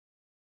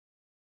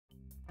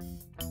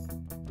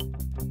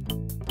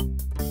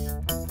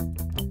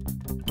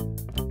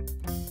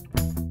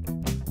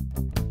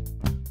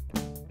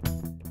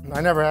I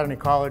never had any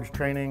college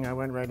training. I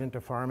went right into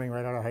farming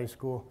right out of high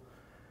school.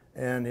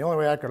 And the only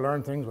way I could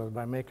learn things was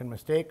by making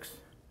mistakes.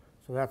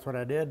 So that's what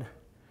I did,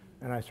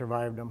 and I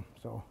survived them.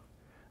 So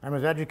I'm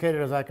as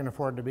educated as I can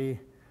afford to be.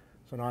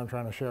 So now I'm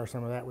trying to share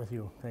some of that with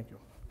you. Thank you.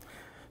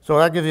 So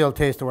that gives you a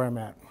taste of where I'm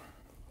at.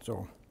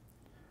 So,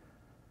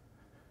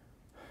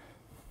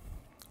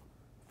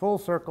 full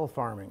circle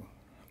farming.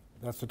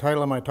 That's the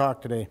title of my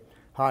talk today.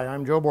 Hi,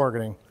 I'm Joe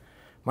Borgerding.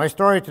 My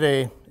story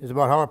today is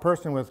about how a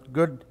person with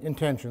good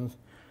intentions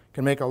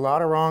can make a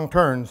lot of wrong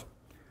turns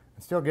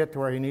and still get to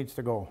where he needs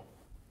to go.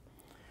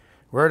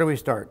 Where do we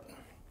start?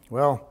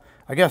 Well,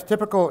 I guess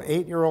typical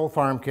 8-year-old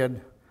farm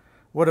kid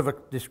would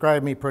have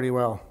described me pretty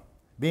well.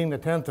 Being the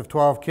 10th of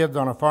 12 kids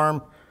on a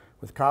farm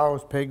with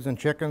cows, pigs, and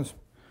chickens,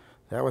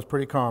 that was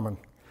pretty common.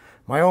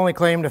 My only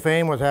claim to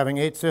fame was having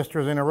 8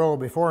 sisters in a row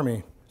before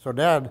me, so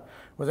Dad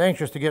was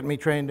anxious to get me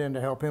trained in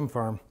to help him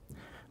farm.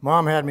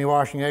 Mom had me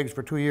washing eggs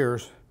for 2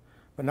 years,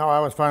 but now I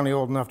was finally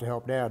old enough to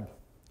help Dad.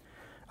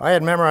 I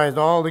had memorized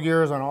all the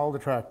gears on all the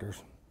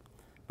tractors,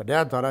 but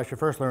Dad thought I should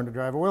first learn to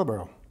drive a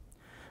wheelbarrow.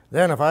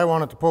 Then if I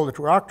wanted to pull the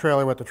rock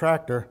trailer with the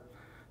tractor,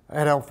 I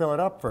had to help fill it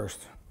up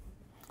first.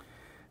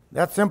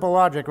 That simple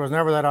logic was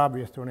never that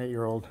obvious to an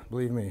 8-year-old,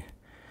 believe me.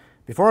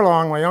 Before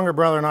long, my younger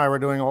brother and I were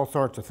doing all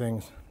sorts of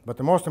things, but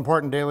the most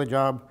important daily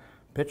job,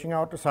 pitching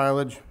out the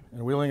silage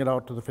and wheeling it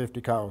out to the 50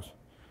 cows.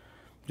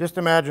 Just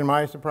imagine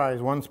my surprise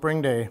one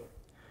spring day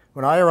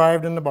when I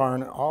arrived in the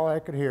barn and all I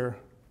could hear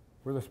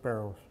were the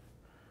sparrows.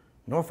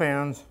 No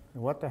fans,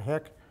 and what the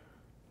heck,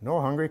 no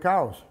hungry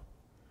cows.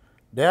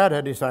 Dad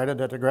had decided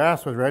that the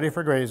grass was ready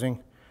for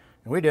grazing,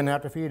 and we didn't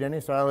have to feed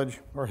any silage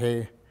or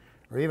hay,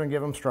 or even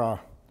give them straw.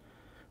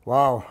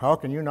 Wow, how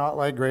can you not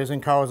like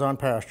grazing cows on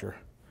pasture?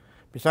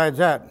 Besides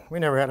that, we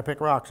never had to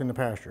pick rocks in the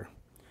pasture.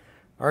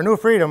 Our new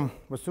freedom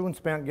was soon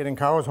spent getting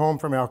cows home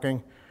for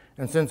milking,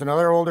 and since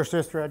another older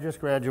sister had just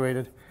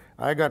graduated,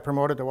 I got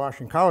promoted to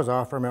washing cows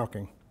off for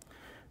milking.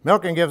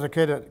 Milking gives a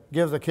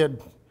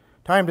kid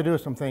time to do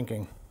some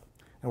thinking.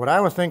 And what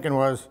I was thinking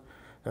was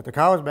that the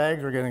cows'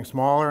 bags were getting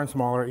smaller and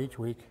smaller each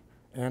week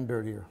and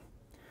dirtier.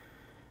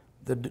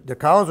 The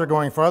cows were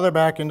going farther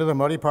back into the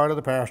muddy part of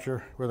the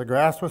pasture where the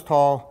grass was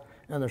tall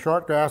and the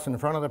short grass in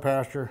front of the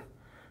pasture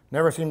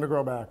never seemed to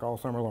grow back all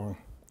summer long.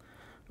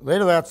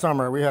 Later that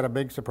summer, we had a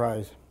big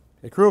surprise.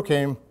 A crew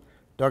came,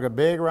 dug a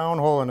big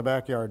round hole in the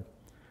backyard.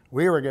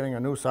 We were getting a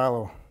new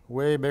silo,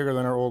 way bigger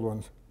than our old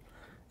ones.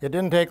 It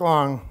didn't take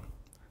long.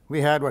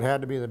 We had what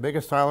had to be the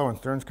biggest silo in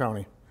Stearns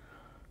County.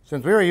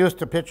 Since we were used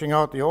to pitching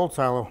out the old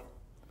silo,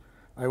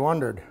 I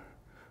wondered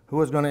who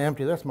was going to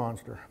empty this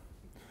monster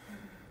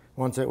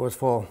once it was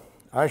full.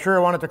 I sure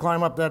wanted to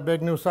climb up that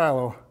big new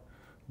silo,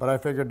 but I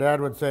figured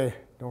Dad would say,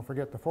 "Don't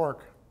forget the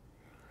fork."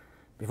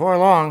 Before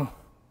long,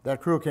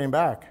 that crew came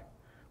back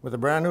with a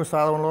brand new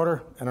silo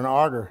unloader and an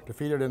auger to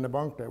feed it in the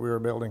bunk that we were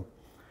building.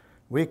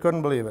 We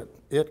couldn't believe it.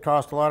 It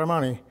cost a lot of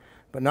money,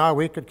 but now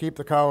we could keep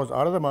the cows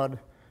out of the mud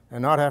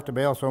and not have to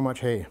bale so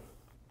much hay.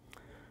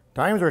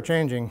 Times were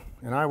changing,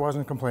 and I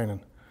wasn't complaining.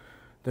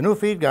 The new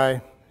feed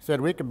guy said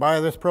we could buy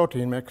this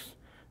protein mix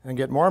and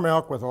get more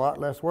milk with a lot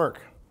less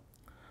work.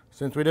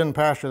 Since we didn't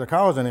pasture the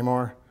cows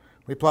anymore,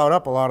 we plowed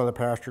up a lot of the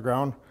pasture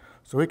ground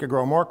so we could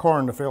grow more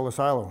corn to fill the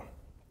silo.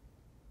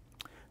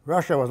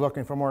 Russia was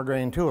looking for more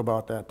grain too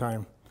about that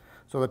time,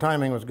 so the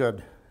timing was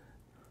good.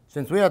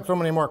 Since we had so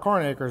many more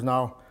corn acres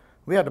now,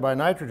 we had to buy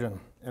nitrogen,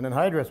 and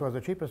anhydrous was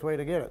the cheapest way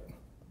to get it.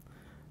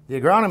 The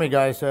agronomy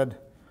guy said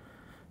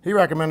he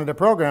recommended a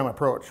program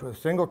approach with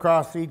single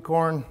cross seed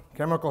corn,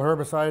 chemical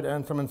herbicide,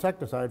 and some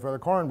insecticide for the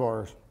corn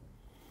borers.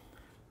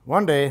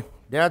 One day,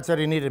 Dad said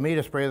he needed me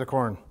to spray the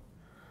corn.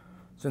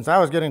 Since I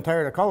was getting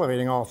tired of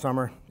cultivating all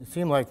summer, it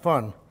seemed like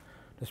fun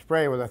to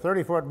spray with a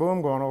 30-foot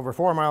boom going over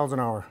 4 miles an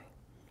hour.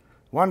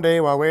 One day,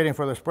 while waiting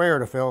for the sprayer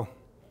to fill,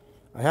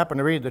 I happened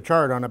to read the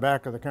chart on the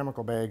back of the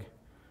chemical bag,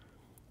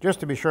 just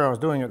to be sure I was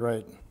doing it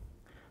right.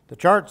 The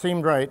chart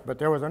seemed right, but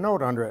there was a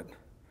note under it.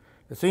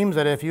 It seems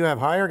that if you have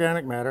high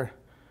organic matter,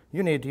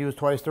 you need to use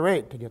twice the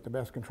rate to get the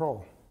best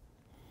control.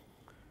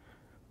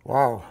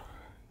 Wow.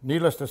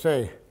 Needless to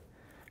say,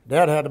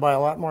 Dad had to buy a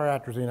lot more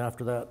atrazine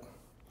after that.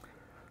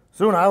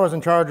 Soon I was in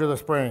charge of the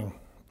spraying.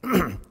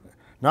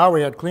 Now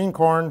we had clean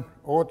corn,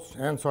 oats,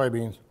 and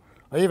soybeans.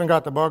 I even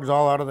got the bugs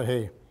all out of the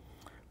hay.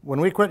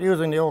 When we quit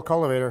using the old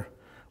cultivator,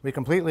 we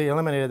completely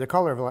eliminated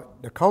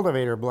the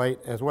cultivator blight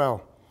as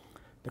well.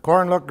 The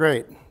corn looked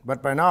great,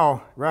 but by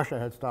now, Russia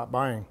had stopped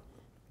buying.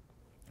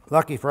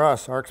 Lucky for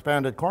us, our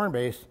expanded corn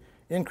base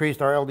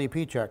increased our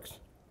LDP checks.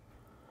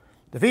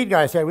 The feed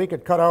guy said we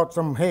could cut out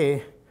some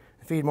hay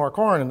and feed more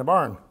corn in the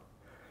barn.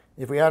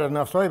 If we added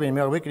enough soybean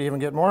meal, we could even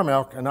get more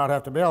milk and not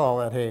have to bale all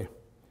that hay.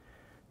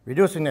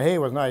 Reducing the hay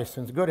was nice,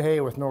 since good hay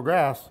with no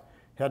grass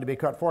had to be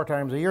cut 4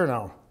 times a year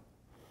now.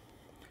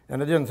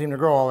 And it didn't seem to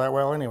grow all that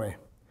well anyway.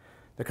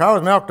 The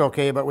cows milked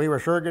okay, but we were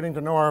sure getting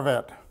to know our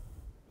vet.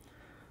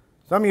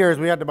 Some years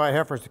we had to buy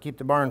heifers to keep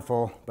the barn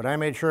full, but I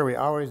made sure we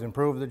always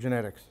improved the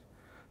genetics.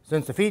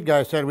 Since the feed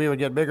guy said we would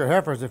get bigger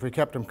heifers if we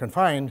kept them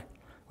confined,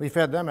 we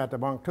fed them at the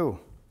bunk too.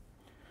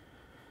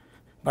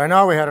 By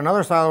now we had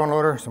another silo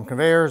unloader, some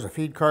conveyors, a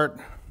feed cart,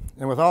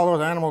 and with all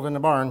those animals in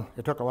the barn,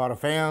 it took a lot of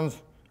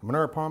fans, a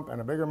manure pump,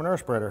 and a bigger manure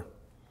spreader.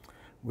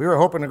 We were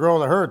hoping to grow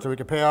the herd so we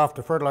could pay off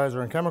the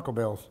fertilizer and chemical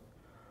bills.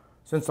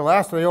 Since the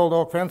last of the old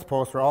oak fence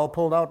posts were all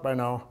pulled out by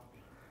now,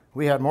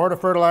 we had more to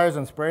fertilize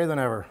and spray than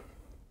ever.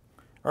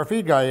 Our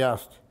feed guy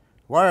asked,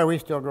 why are we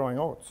still growing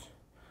oats?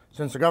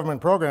 Since the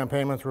government program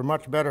payments were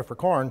much better for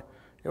corn,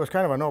 it was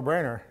kind of a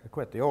no-brainer to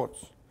quit the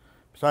oats.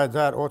 Besides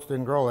that, oats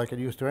didn't grow like it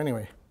used to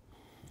anyway.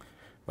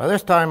 By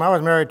this time, I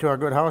was married to a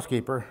good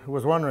housekeeper who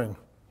was wondering,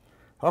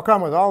 how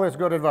come with all this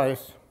good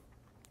advice,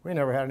 we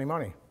never had any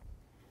money?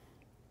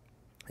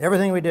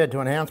 Everything we did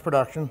to enhance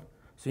production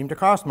seemed to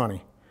cost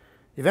money.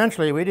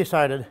 Eventually, we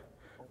decided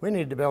we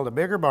needed to build a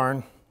bigger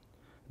barn,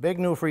 a big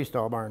new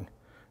freestall barn.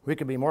 We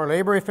could be more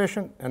labor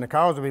efficient and the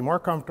cows would be more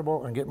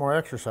comfortable and get more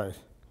exercise.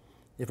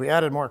 If we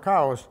added more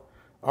cows,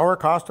 our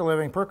cost of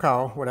living per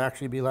cow would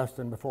actually be less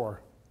than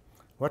before.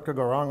 What could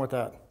go wrong with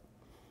that?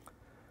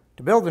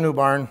 To build the new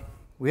barn,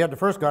 we had to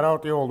first gut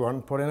out the old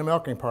one, put in a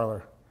milking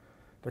parlor.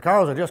 The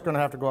cows are just going to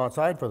have to go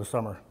outside for the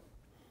summer.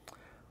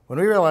 When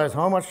we realized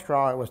how much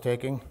straw it was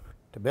taking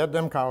to bed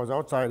them cows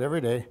outside every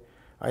day,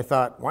 I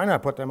thought, why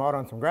not put them out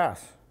on some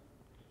grass?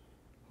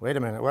 Wait a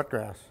minute, what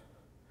grass?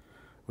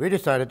 We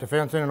decided to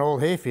fence in an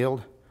old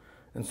hayfield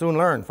and soon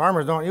learned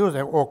farmers don't use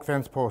oak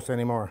fence posts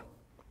anymore.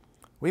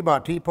 We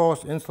bought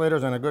T-posts,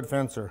 insulators, and a good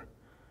fencer.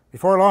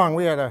 Before long,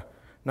 we had a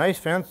nice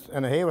fence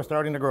and the hay was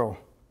starting to grow.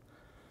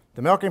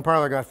 The milking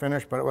parlor got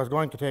finished, but it was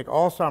going to take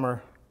all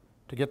summer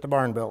to get the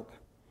barn built.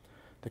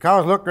 The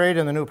cows looked great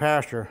in the new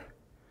pasture,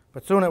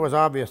 but soon it was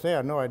obvious they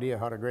had no idea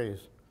how to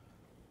graze.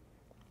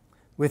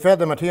 We fed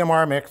them a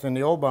TMR mix in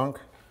the old bunk,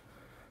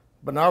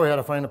 but now we had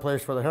to find a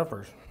place for the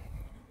heifers.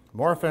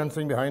 More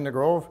fencing behind the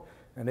grove,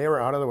 and they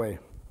were out of the way.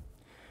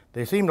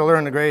 They seemed to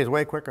learn to graze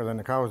way quicker than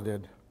the cows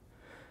did.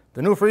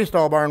 The new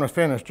freestall barn was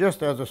finished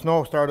just as the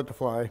snow started to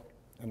fly,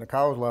 and the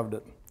cows loved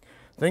it.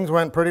 Things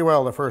went pretty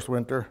well the first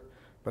winter,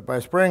 but by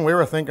spring we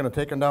were thinking of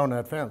taking down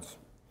that fence.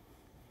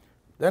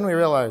 Then we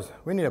realized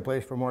we need a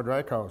place for more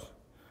dry cows.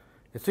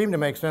 It seemed to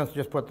make sense to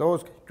just put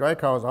those dry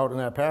cows out in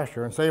that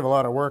pasture and save a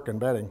lot of work and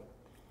bedding.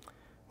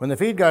 When the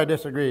feed guy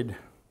disagreed,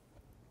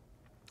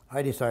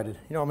 I decided,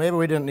 maybe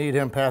we didn't need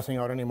him passing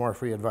out any more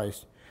free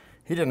advice.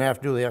 He didn't have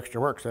to do the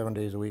extra work 7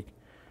 days a week.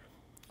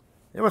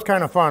 It was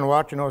kind of fun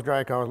watching those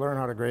dry cows learn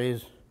how to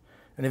graze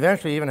and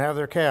eventually even have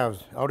their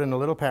calves out in the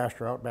little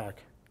pasture out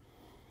back.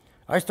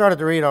 I started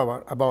to read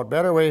about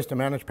better ways to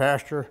manage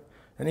pasture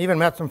and even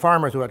met some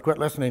farmers who had quit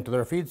listening to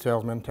their feed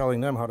salesmen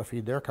telling them how to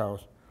feed their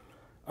cows.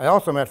 I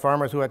also met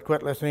farmers who had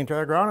quit listening to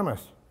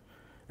agronomists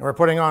and were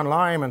putting on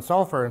lime and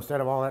sulfur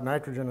instead of all that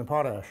nitrogen and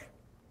potash.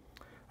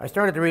 I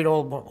started to read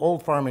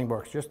old farming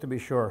books just to be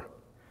sure.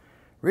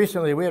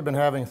 Recently, we had been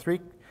having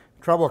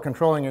trouble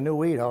controlling a new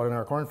weed out in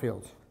our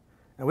cornfields,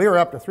 and we were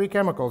up to 3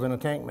 chemicals in a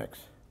tank mix.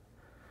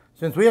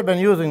 Since we had been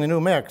using the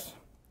new mix,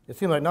 it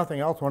seemed like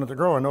nothing else wanted to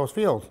grow in those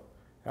fields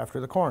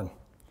after the corn.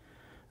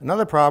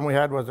 Another problem we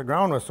had was the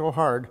ground was so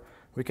hard,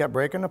 we kept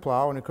breaking the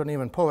plow and we couldn't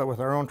even pull it with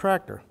our own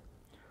tractor.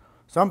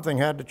 Something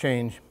had to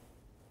change,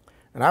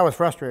 and I was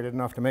frustrated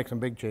enough to make some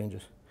big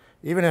changes,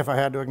 even if I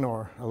had to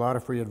ignore a lot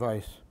of free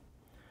advice.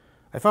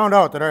 I found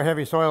out that our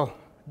heavy soil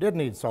did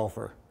need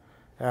sulfur,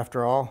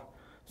 after all,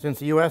 since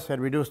the U.S. had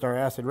reduced our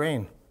acid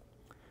rain,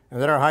 and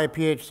that our high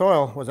pH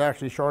soil was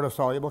actually short of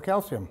soluble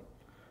calcium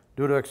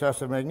due to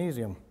excessive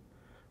magnesium.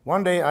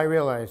 One day I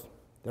realized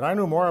that I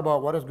knew more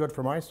about what is good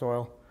for my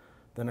soil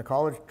than a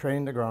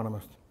college-trained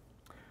agronomist.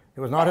 It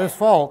was not his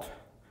fault,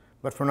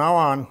 but from now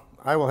on,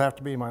 I will have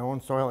to be my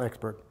own soil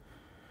expert.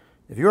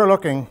 If you are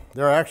looking,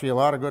 there are actually a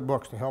lot of good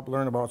books to help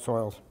learn about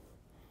soils.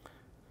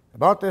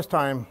 About this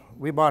time,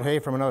 we bought hay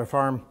from another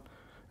farm,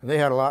 and they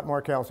had a lot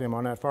more calcium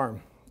on that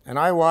farm. And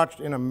I watched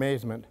in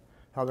amazement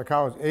how the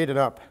cows ate it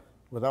up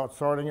without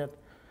sorting it.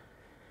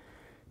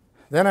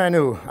 Then I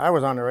knew I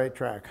was on the right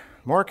track.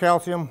 More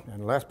calcium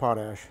and less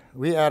potash.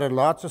 We added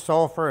lots of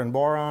sulfur and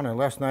boron and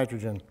less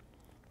nitrogen.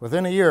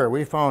 Within a year,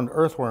 we found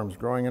earthworms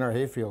growing in our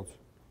hay fields.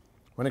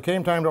 When it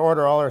came time to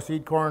order all our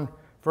seed corn,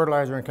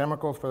 fertilizer, and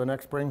chemicals for the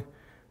next spring,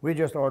 we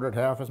just ordered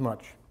half as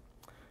much.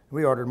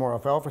 We ordered more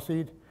alfalfa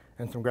seed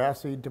and some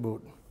grass seed to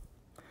boot.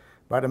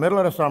 By the middle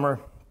of the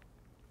summer,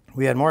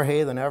 we had more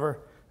hay than ever,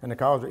 and the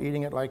cows were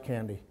eating it like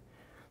candy.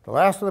 The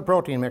last of the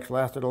protein mix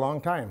lasted a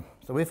long time,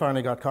 so we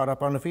finally got caught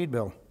up on the feed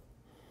bill.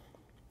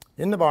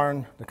 In the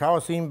barn, the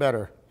cows seemed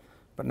better,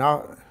 but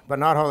not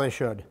how they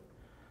should.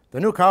 The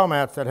new cow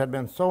mats that had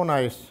been so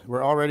nice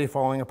were already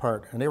falling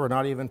apart, and they were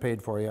not even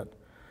paid for yet.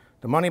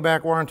 The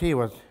money-back warranty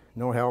was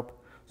no help,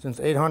 since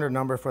 800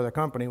 number for the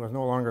company was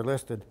no longer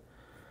listed.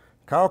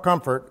 Cow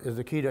comfort is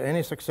the key to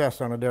any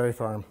success on a dairy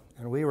farm,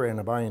 and we were in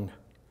a bind.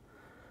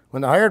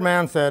 When the hired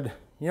man said,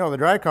 the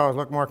dry cows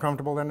look more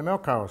comfortable than the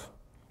milk cows,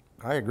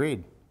 I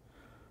agreed.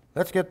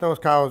 Let's get those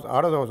cows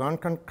out of those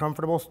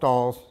uncomfortable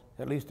stalls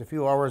at least a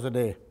few hours a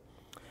day.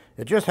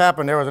 It just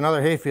happened there was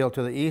another hayfield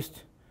to the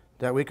east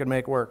that we could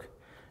make work,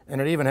 and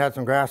it even had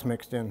some grass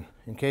mixed in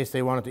case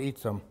they wanted to eat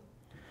some.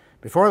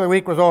 Before the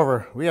week was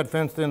over, we had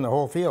fenced in the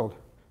whole field,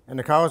 and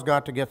the cows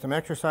got to get some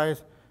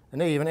exercise, and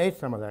they even ate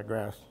some of that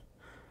grass.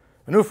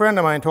 A new friend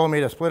of mine told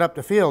me to split up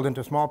the field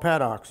into small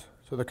paddocks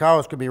so the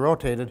cows could be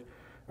rotated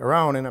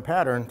around in a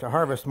pattern to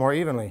harvest more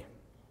evenly.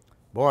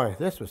 Boy,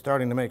 this was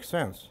starting to make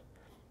sense.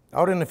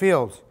 Out in the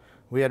fields,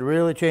 we had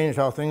really changed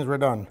how things were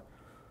done.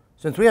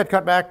 Since we had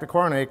cut back the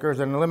corn acres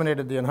and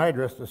eliminated the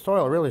anhydrous, the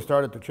soil really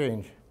started to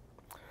change.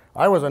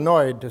 I was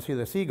annoyed to see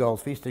the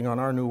seagulls feasting on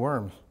our new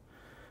worms.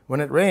 When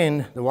it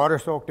rained, the water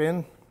soaked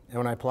in, and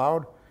when I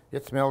plowed,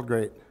 it smelled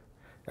great.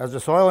 As the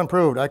soil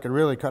improved, I could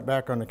really cut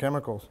back on the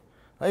chemicals.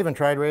 I even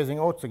tried raising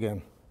oats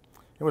again.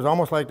 It was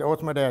almost like the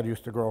oats my dad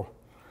used to grow.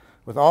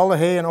 With all the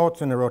hay and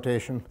oats in the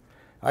rotation,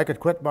 I could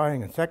quit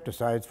buying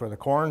insecticides for the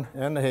corn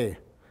and the hay.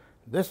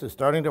 This is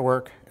starting to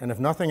work, and if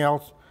nothing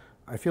else,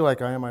 I feel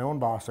like I am my own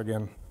boss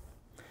again.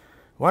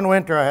 One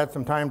winter, I had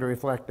some time to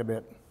reflect a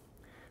bit.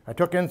 I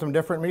took in some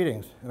different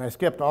meetings, and I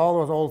skipped all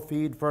those old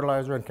feed,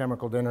 fertilizer, and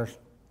chemical dinners.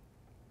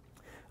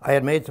 I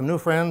had made some new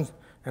friends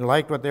and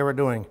liked what they were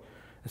doing,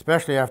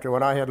 especially after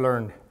what I had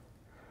learned.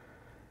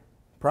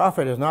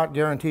 Profit is not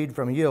guaranteed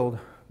from yield,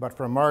 but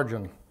from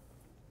margin.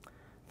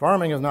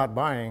 Farming is not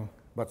buying,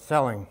 but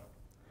selling.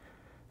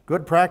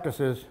 Good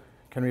practices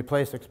can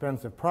replace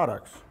expensive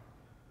products.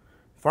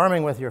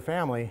 Farming with your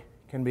family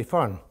can be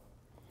fun.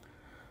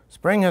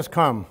 Spring has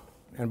come,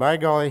 and by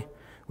golly,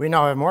 we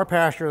now have more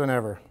pasture than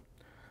ever.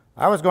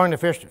 I was going to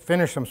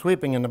finish some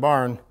sweeping in the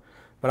barn,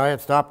 but I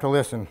had stopped to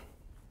listen.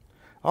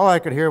 All I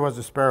could hear was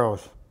the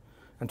sparrows,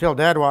 until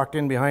Dad walked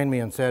in behind me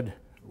and said,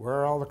 "Where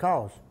are all the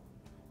cows?"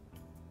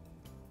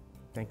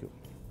 Thank you.